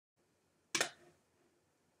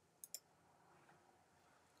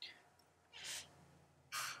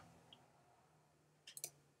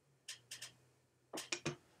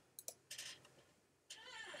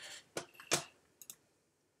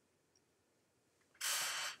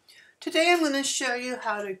Today I'm going to show you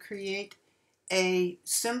how to create a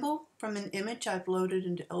symbol from an image I've loaded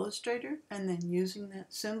into Illustrator, and then using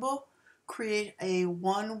that symbol create a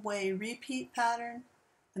one-way repeat pattern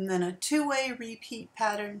and then a two-way repeat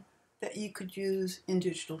pattern that you could use in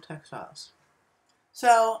digital textiles.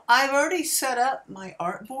 So I've already set up my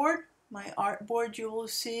artboard. My artboard, you will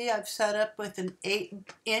see I've set up with an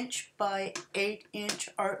 8-inch by 8-inch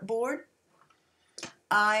artboard.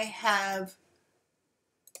 I have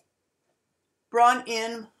brought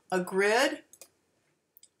in a grid.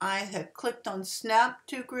 I have clicked on Snap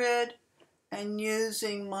to Grid, and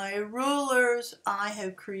using my rulers I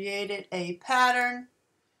have created a pattern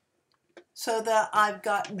so that I've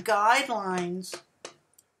got guidelines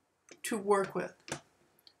to work with.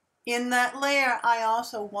 In that layer, I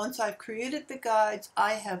also, once I've created the guides,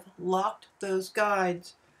 I have locked those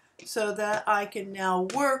guides so that I can now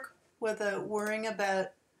work without worrying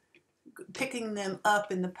about picking them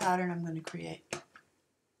up in the pattern I'm going to create.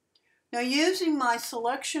 Now, using my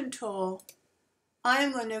selection tool, I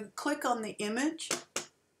am going to click on the image.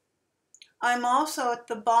 I'm also at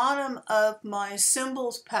the bottom of my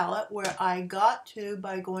symbols palette where I got to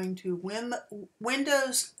by going to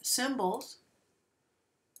Windows Symbols.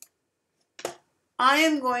 I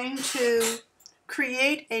am going to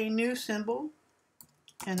create a new symbol,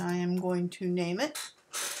 and I am going to name it,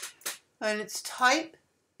 and its type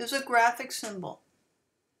is a graphic symbol.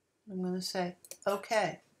 I'm going to say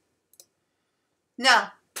OK.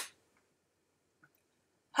 Now,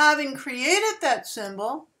 having created that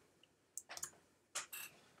symbol,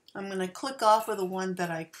 I'm going to click off of the one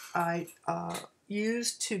that I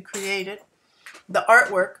used to create it, the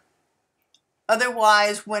artwork.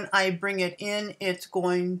 Otherwise, when I bring it in, it's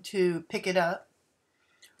going to pick it up.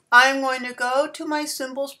 I'm going to go to my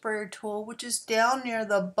symbol sprayer tool, which is down near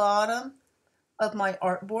the bottom of my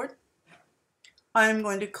artboard. I'm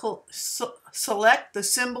going to select the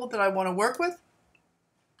symbol that I want to work with,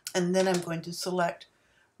 and then I'm going to select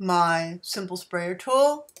my symbol sprayer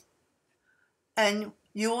tool, and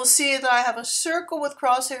you will see that I have a circle with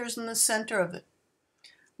crosshairs in the center of it.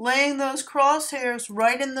 Laying those crosshairs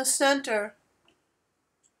right in the center,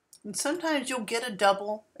 and sometimes you'll get a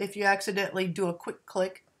double if you accidentally do a quick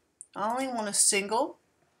click. I only want a single.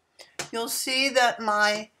 You'll see that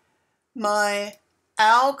my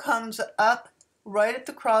owl comes up right at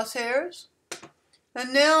the crosshairs.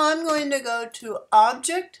 And now I'm going to go to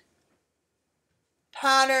Object,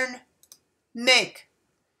 Pattern, Make.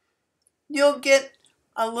 You'll get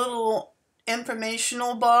a little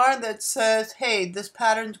informational bar that says, hey, this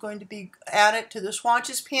pattern is going to be added to the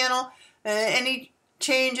swatches panel. Any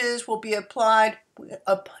changes will be applied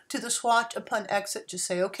up to the swatch upon exit. Just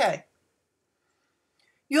say OK.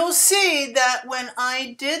 You'll see that when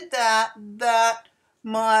I did that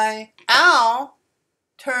my owl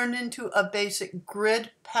turned into a basic grid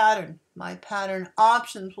pattern. My pattern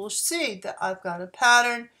options will see that I've got a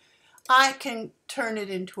pattern. I can turn it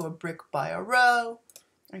into a brick by a row.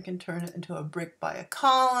 I can turn it into a brick by a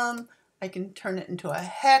column. I can turn it into a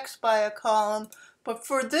hex by a column. But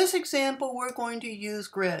for this example, we're going to use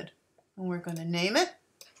grid. And we're going to name it.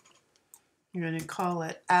 You're going to call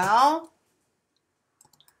it Owl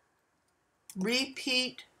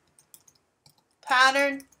Repeat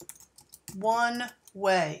Pattern One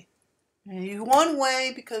Way. And one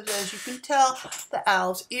way because, as you can tell, the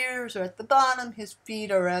owl's ears are at the bottom, his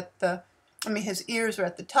feet are at the, his ears are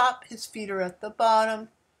at the top, his feet are at the bottom.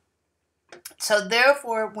 So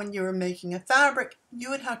therefore, when you were making a fabric, you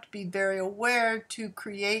would have to be very aware to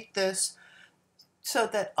create this so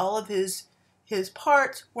that all of his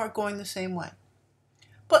parts weren't going the same way.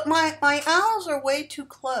 But my owls are way too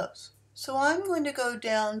close. So I'm going to go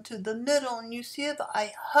down to the middle, and you see if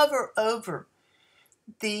I hover over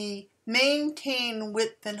the maintain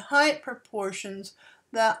width and height proportions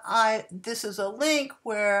that this is a link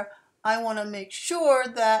where I want to make sure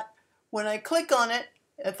that when I click on it,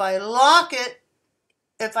 if I lock it,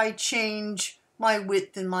 if I change my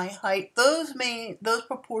width and my height, those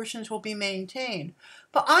proportions will be maintained.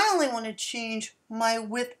 But I only want to change my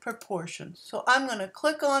width proportions. So I'm going to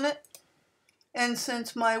click on it, and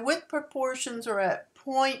since my width proportions are at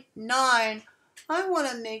 0.9, I want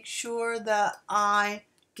to make sure that I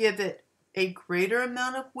give it a greater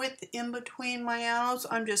amount of width in between my owls.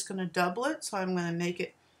 I'm just going to double it, so I'm going to make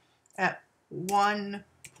it at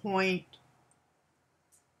 1.8.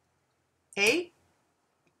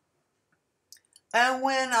 And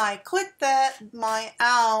when I click that, my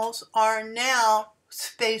owls are now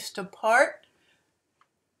spaced apart,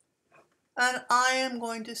 and I am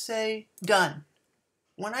going to say done.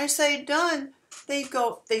 When I say done, they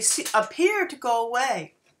appear to go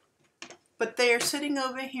away. but they are sitting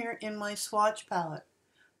over here in my swatch palette.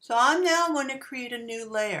 So I'm now going to create a new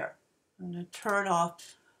layer. I'm going to turn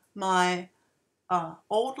off my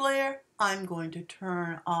old layer. I'm going to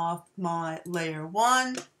turn off my layer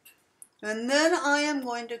 1. And then I am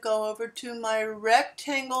going to go over to my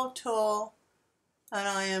rectangle tool and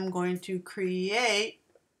I am going to create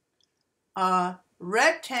a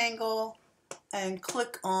rectangle and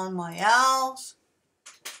click on my owls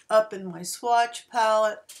up in my swatch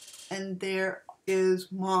palette, and there is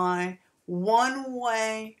my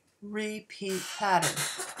one-way repeat pattern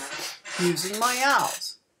using my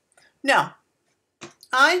owls. Now,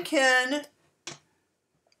 I can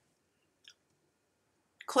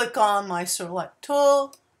click on my select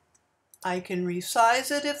tool. I can resize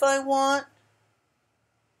it if I want.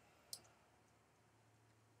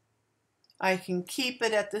 I can keep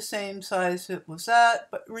it at the same size it was at,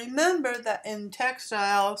 but remember that in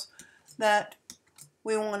textiles that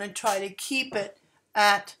we want to try to keep it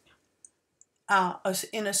at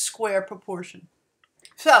in a square proportion.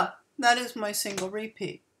 So that is my single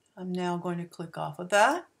repeat. I'm now going to click off of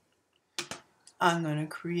that. I'm going to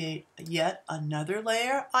create yet another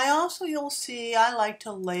layer. You'll see, I like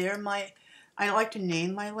to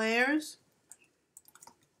name my layers.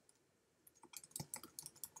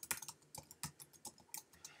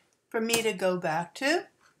 For me to go back to.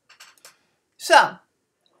 So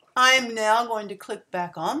I am now going to click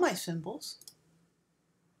back on my symbols.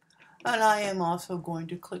 And I am also going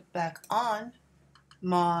to click back on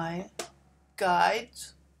my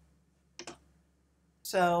guides.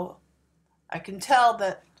 So I can tell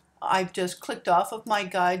that I've just clicked off of my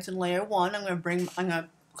guides in layer 1. I'm going to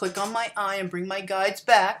click on my eye and bring my guides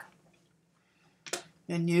back.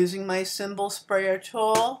 And using my symbol sprayer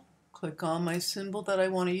tool, click on my symbol that I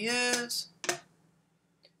want to use.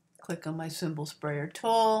 Click on my symbol sprayer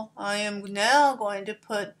tool. I am now going to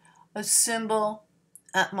put a symbol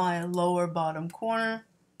at my lower bottom corner.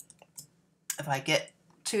 If I get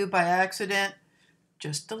to by accident,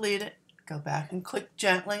 just delete it. Go back and click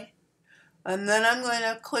gently. And then I'm going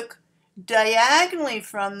to click diagonally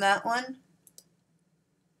from that one.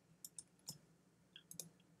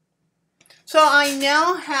 So I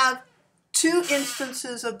now have 2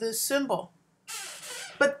 instances of this symbol,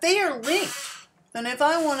 but they are linked. And if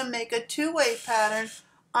I want to make a two-way pattern,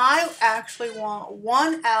 I actually want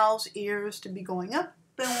one owl's ears to be going up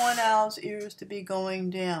and one owl's ears to be going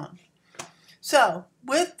down. So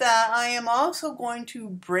with that, I am also going to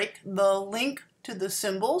break the link to the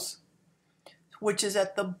symbols, which is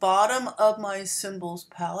at the bottom of my symbols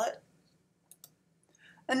palette.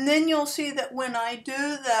 And then you'll see that when I do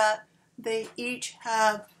that, they each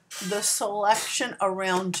have the selection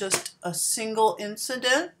around just a single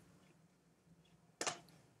incident.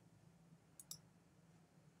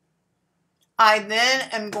 I then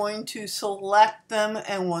am going to select them,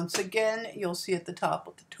 and once again, you'll see at the top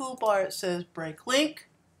of the toolbar it says break link.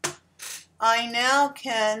 I now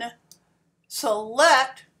can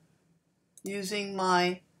select, using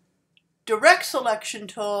my direct selection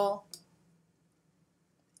tool,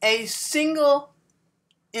 a single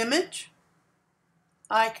image.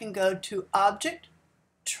 I can go to Object,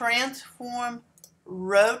 Transform,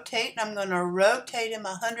 Rotate. I'm going to rotate him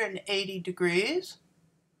 180 degrees.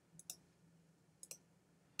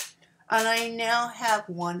 And I now have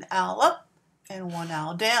one owl up and one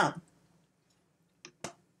owl down.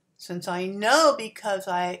 Since I know, because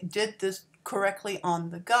I did this correctly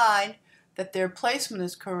on the guide, that their placement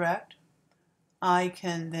is correct, I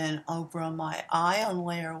can then, over on my eye on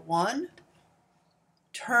layer 1,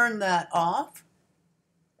 turn that off.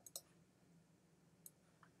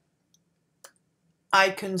 I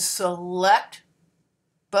can select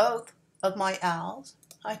both of my owls.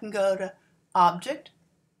 I can go to Object,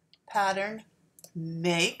 Pattern,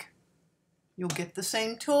 Make. You'll get the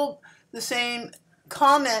same tool, the same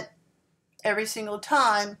comment every single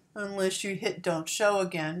time, unless you hit Don't Show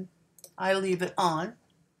again. I leave it on.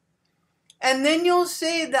 And then you'll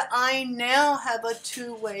see that I now have a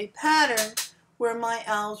two-way pattern where my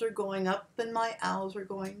owls are going up and my owls are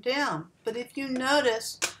going down. But if you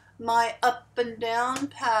notice, my up and down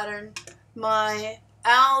pattern, my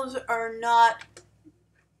owls are not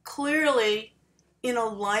clearly in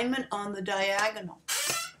alignment on the diagonal.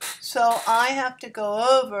 So I have to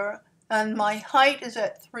go over, and my height is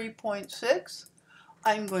at 3.6.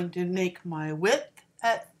 I'm going to make my width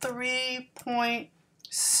at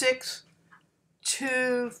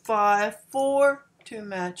 3.6254 to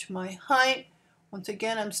match my height. Once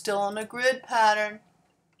again, I'm still on a grid pattern,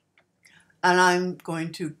 and I'm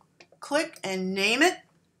going to click and name it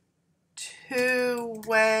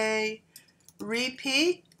two-way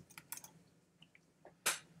repeat.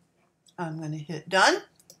 I'm going to hit done.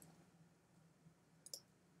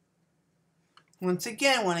 Once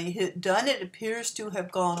again, when I hit done, it appears to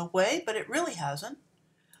have gone away, but it really hasn't.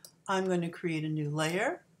 I'm going to create a new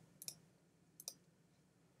layer.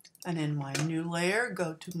 And in my new layer,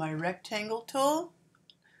 go to my rectangle tool.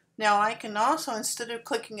 Now I can also, instead of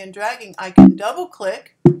clicking and dragging, I can double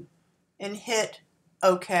click and hit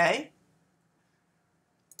OK.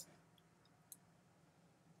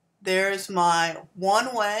 There's my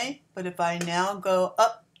one way, but if I now go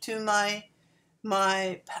up to my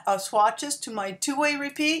swatches to my two-way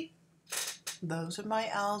repeat, those are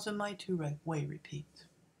my owls and my two-way repeats.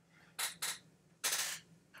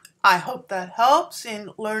 I hope that helps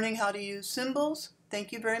in learning how to use symbols.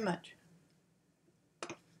 Thank you very much.